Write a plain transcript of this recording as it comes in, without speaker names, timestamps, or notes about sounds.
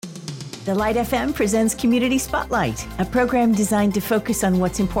The Light FM presents Community Spotlight, a program designed to focus on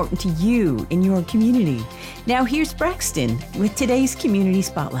what's important to you in your community. Now here's Braxton with today's Community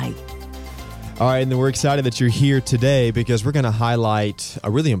Spotlight. All right, and then we're excited that you're here today because we're going to highlight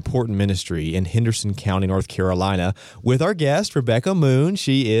a really important ministry in Henderson County, North Carolina, with our guest, Rebecca Moon.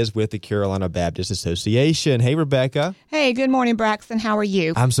 She is with the Carolina Baptist Association. Hey, Rebecca. Hey, good morning, Braxton. How are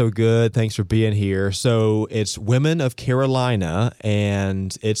you? I'm so good. Thanks for being here. So it's Women of Carolina,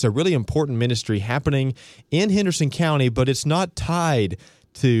 and it's a really important ministry happening in Henderson County, but it's not tied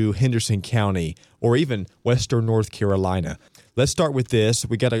to Henderson County or even Western North Carolina. Let's start with this.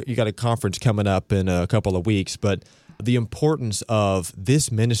 You got a conference coming up in a couple of weeks, but the importance of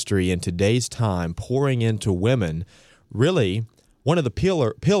this ministry in today's time, pouring into women, really one of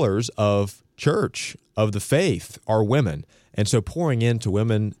the pillars of church, of the faith, are women. And so pouring into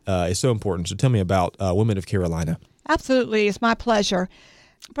women is so important. So tell me about Women of Carolina. Absolutely. It's my pleasure.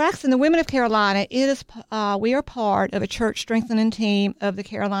 Braxton, the Women of Carolina, we are part of a church strengthening team of the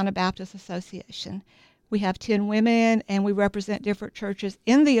Carolina Baptist Association. We have 10 women, and we represent different churches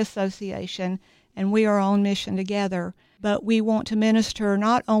in the association, and we are on mission together. But we want to minister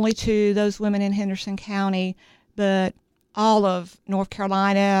not only to those women in Henderson County, but all of North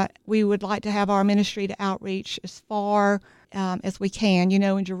Carolina. We would like to have our ministry to outreach as far as we can,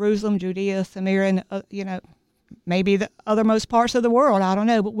 in Jerusalem, Judea, Samaria, and, maybe the othermost parts of the world. I don't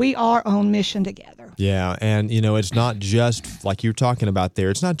know, but we are on mission together. Yeah, and, it's not just, like you're talking about there,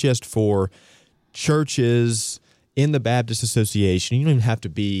 it's not just for churches in the Baptist Association. You don't even have to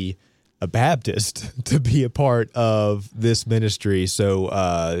be a Baptist to be a part of this ministry. So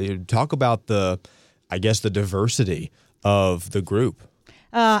talk about the diversity of the group.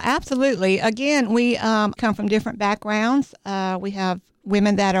 Absolutely. Again, we come from different backgrounds. We have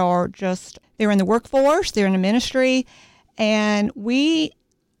women that are they're in the workforce, they're in the ministry, and we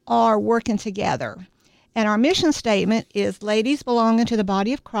are working together. And our mission statement is ladies belonging to the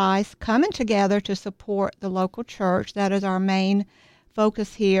body of Christ, coming together to support the local church. That is our main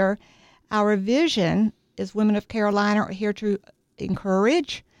focus here. Our vision is Women of Carolina are here to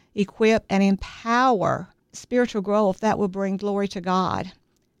encourage, equip, and empower spiritual growth that will bring glory to God.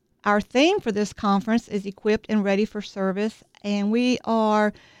 Our theme for this conference is Equipped and Ready for Service, and we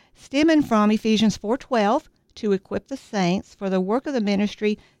are stemming from Ephesians 4:12, to equip the saints for the work of the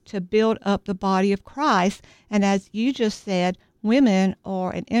ministry to build up the body of Christ. And as you just said, women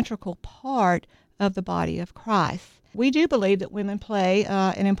are an integral part of the body of Christ. We do believe that women play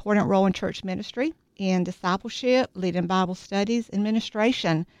an important role in church ministry, in discipleship, leading Bible studies,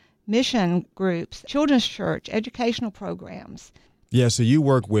 administration, mission groups, children's church, educational programs. Yeah, so you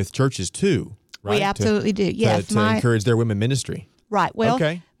work with churches too, right? We absolutely do, yes. To encourage their women ministry. Right. Well,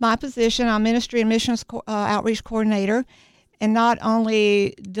 okay. My position, I'm Ministry and Missions Outreach Coordinator, and not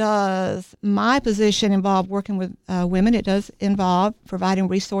only does my position involve working with women, it does involve providing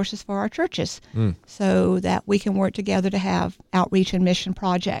resources for our churches so that we can work together to have outreach and mission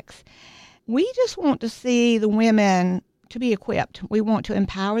projects. We just want to see the women to be equipped. We want to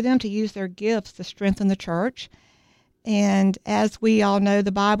empower them to use their gifts to strengthen the church. And as we all know,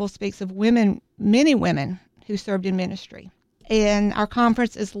 the Bible speaks of women, many women who served in ministry. And our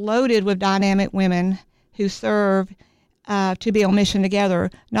conference is loaded with dynamic women who serve to be on mission together.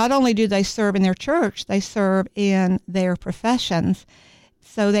 Not only do they serve in their church, they serve in their professions.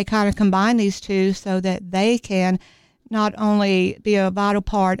 So they kind of combine these two so that they can not only be a vital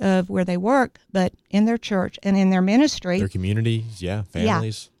part of where they work, but in their church and in their ministry. Their communities,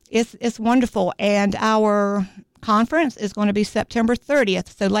 families. Yeah, it's wonderful. And our conference is going to be September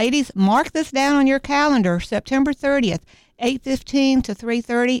 30th. So ladies, mark this down on your calendar, September 30th. 8:15 to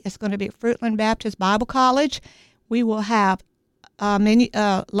 3:30. It's going to be at Fruitland Baptist Bible College. We will have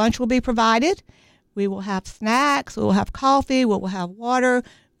lunch will be provided. We will have snacks. We will have coffee. We will have water.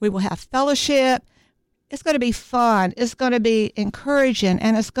 We will have fellowship. It's going to be fun. It's going to be encouraging,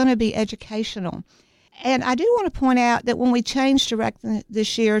 and it's going to be educational. And I do want to point out that when we changed direction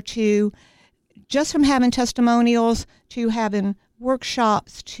this year to just from having testimonials to having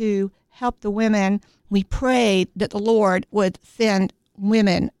workshops to help the women, we prayed that the Lord would send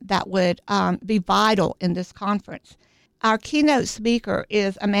women that would be vital in this conference. Our keynote speaker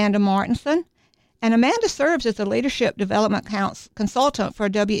is Amanda Martinson, and Amanda serves as a leadership development consultant for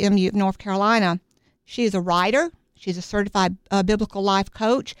WMU of North Carolina. She is a writer. She's a certified biblical life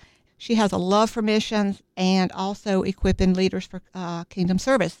coach. She has a love for missions and also equipping leaders for kingdom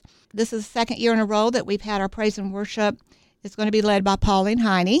service. This is the second year in a row that we've had our praise and worship. It's going to be led by Pauline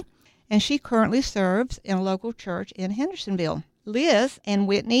Heine, and she currently serves in a local church in Hendersonville. Liz and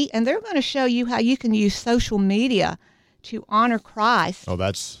Whitney, and they're going to show you how you can use social media to honor Christ. Oh,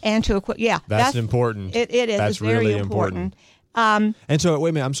 that's and to equip. Yeah, that's important. It is. That's it's very really important. And so, wait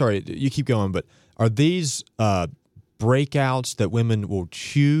a minute. I'm sorry. You keep going, but are these breakouts that women will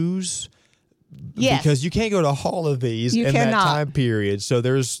choose? Yes. Because you can't go to all of these in that time period. So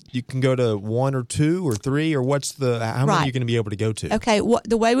you can go to 1 or 2 or 3, or how many are you going to be able to go to? Okay.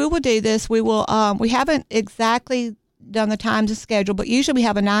 The way we will do this, we haven't exactly done the times and schedule, but usually we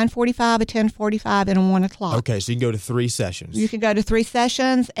have a 9:45, a 10:45, and a 1 o'clock. Okay, so you can go to 3 sessions. You can go to 3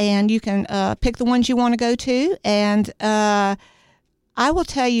 sessions, and you can pick the ones you want to go to. And I will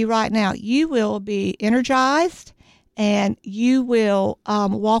tell you right now, you will be energized, and you will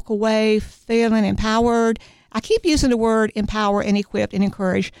walk away feeling empowered. I keep using the word empower and equipped and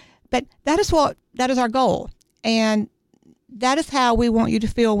encourage, but that is our goal. And that is how we want you to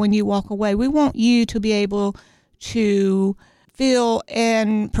feel when you walk away. We want you to be able to feel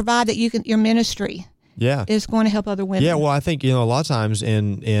and provide that your ministry is going to help other women. Yeah, well, I think, a lot of times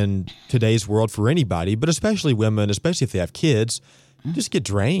in today's world for anybody, but especially women, especially if they have kids, just get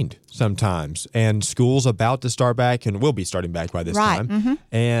drained sometimes. And school's about to start back and will be starting back by this time. Mm-hmm.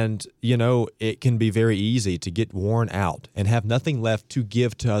 And, it can be very easy to get worn out and have nothing left to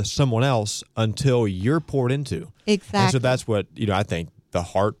give to someone else until you're poured into. Exactly. And so that's what, I think the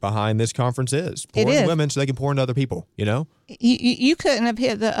heart behind this conference is. Pour into women so they can pour into other people, You couldn't have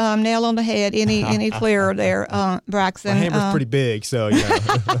hit the nail on the head any clearer there, Braxton. My hammer's pretty big, so,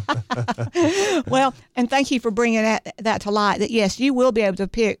 Well, and thank you for bringing that to light, that, yes, you will be able to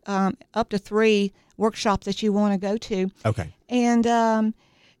pick up to 3 workshops that you want to go to. Okay. And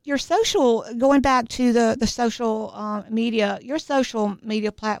your social, going back to the social media, your social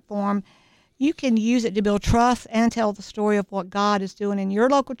media platform, you can use it to build trust and tell the story of what God is doing in your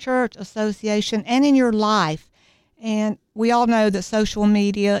local church, association, and in your life. And we all know that social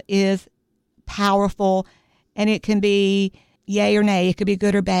media is powerful, and it can be yay or nay. It could be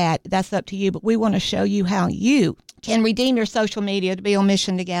good or bad. That's up to you. But we want to show you how you can redeem your social media to be on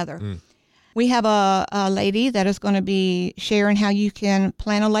mission together. We have a lady that is going to be sharing how you can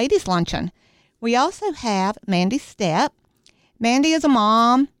plan a ladies' luncheon. We also have Mandy Stepp. Mandy is a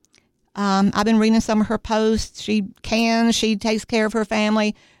mom. I've been reading some of her posts. She takes care of her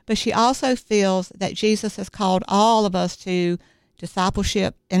family, but she also feels that Jesus has called all of us to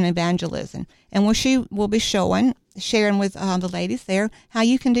discipleship and evangelism. And she will be sharing with the ladies there how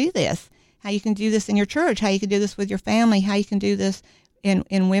you can do this, how you can do this in your church, how you can do this with your family, how you can do this in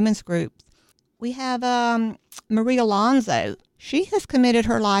women's groups. We have Marie Alonzo. She has committed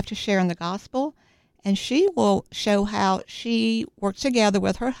her life to sharing the gospel, and she will show how she works together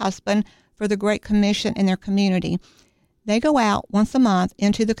with her husband for the Great Commission in their community. They go out once a month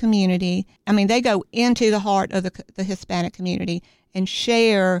into the community. They go into the heart of the Hispanic community and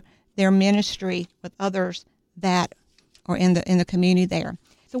share their ministry with others that are in the community there.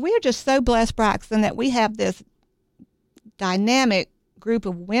 So we are just so blessed, Braxton, that we have this dynamic group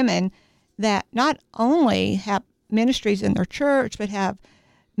of women that not only have ministries in their church, but have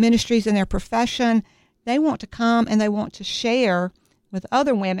ministries in their profession. They want to come and they want to share with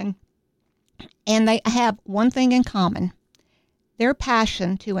other women, and they have one thing in common: their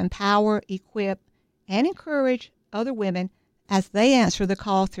passion to empower, equip, and encourage other women as they answer the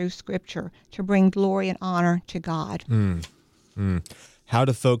call through Scripture to bring glory and honor to God. How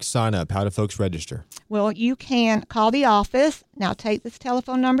do folks sign up? How do folks register? Well, you can call the office. Now take this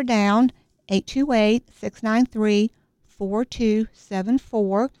telephone number down,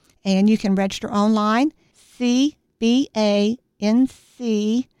 828-693-4274. And you can register online, cbanc.org.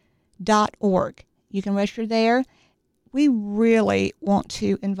 You can register there. We really want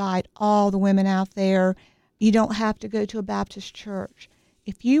to invite all the women out there. You don't have to go to a Baptist church.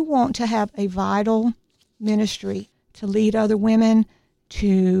 If you want to have a vital ministry to lead other women,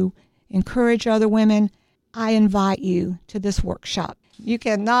 to encourage other women, I invite you to this workshop. You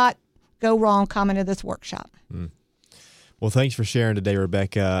cannot go wrong coming to this workshop. Well, thanks for sharing today,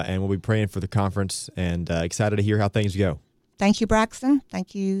 Rebecca, and we'll be praying for the conference and excited to hear how things go. Thank you, Braxton.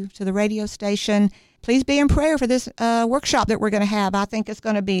 Thank you to the radio station. Please be in prayer for this workshop that we're going to have. I think it's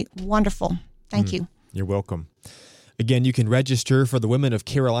going to be wonderful. Thank you. You're welcome. Again, you can register for the Women of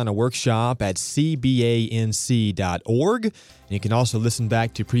Carolina workshop at cbanc.org. And you can also listen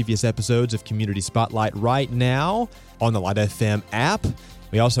back to previous episodes of Community Spotlight right now on the Light FM app.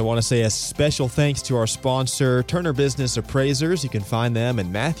 We also want to say a special thanks to our sponsor, Turner Business Appraisers. You can find them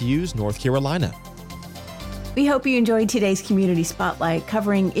in Matthews, North Carolina. We hope you enjoyed today's Community Spotlight,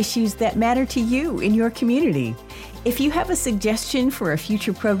 covering issues that matter to you in your community. If you have a suggestion for a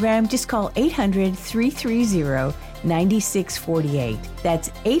future program, just call 800-330 9648. That's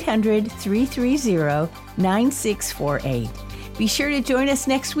 800-330-9648. Be sure to join us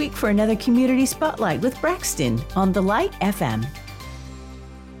next week for another Community Spotlight with Braxton on The Light FM.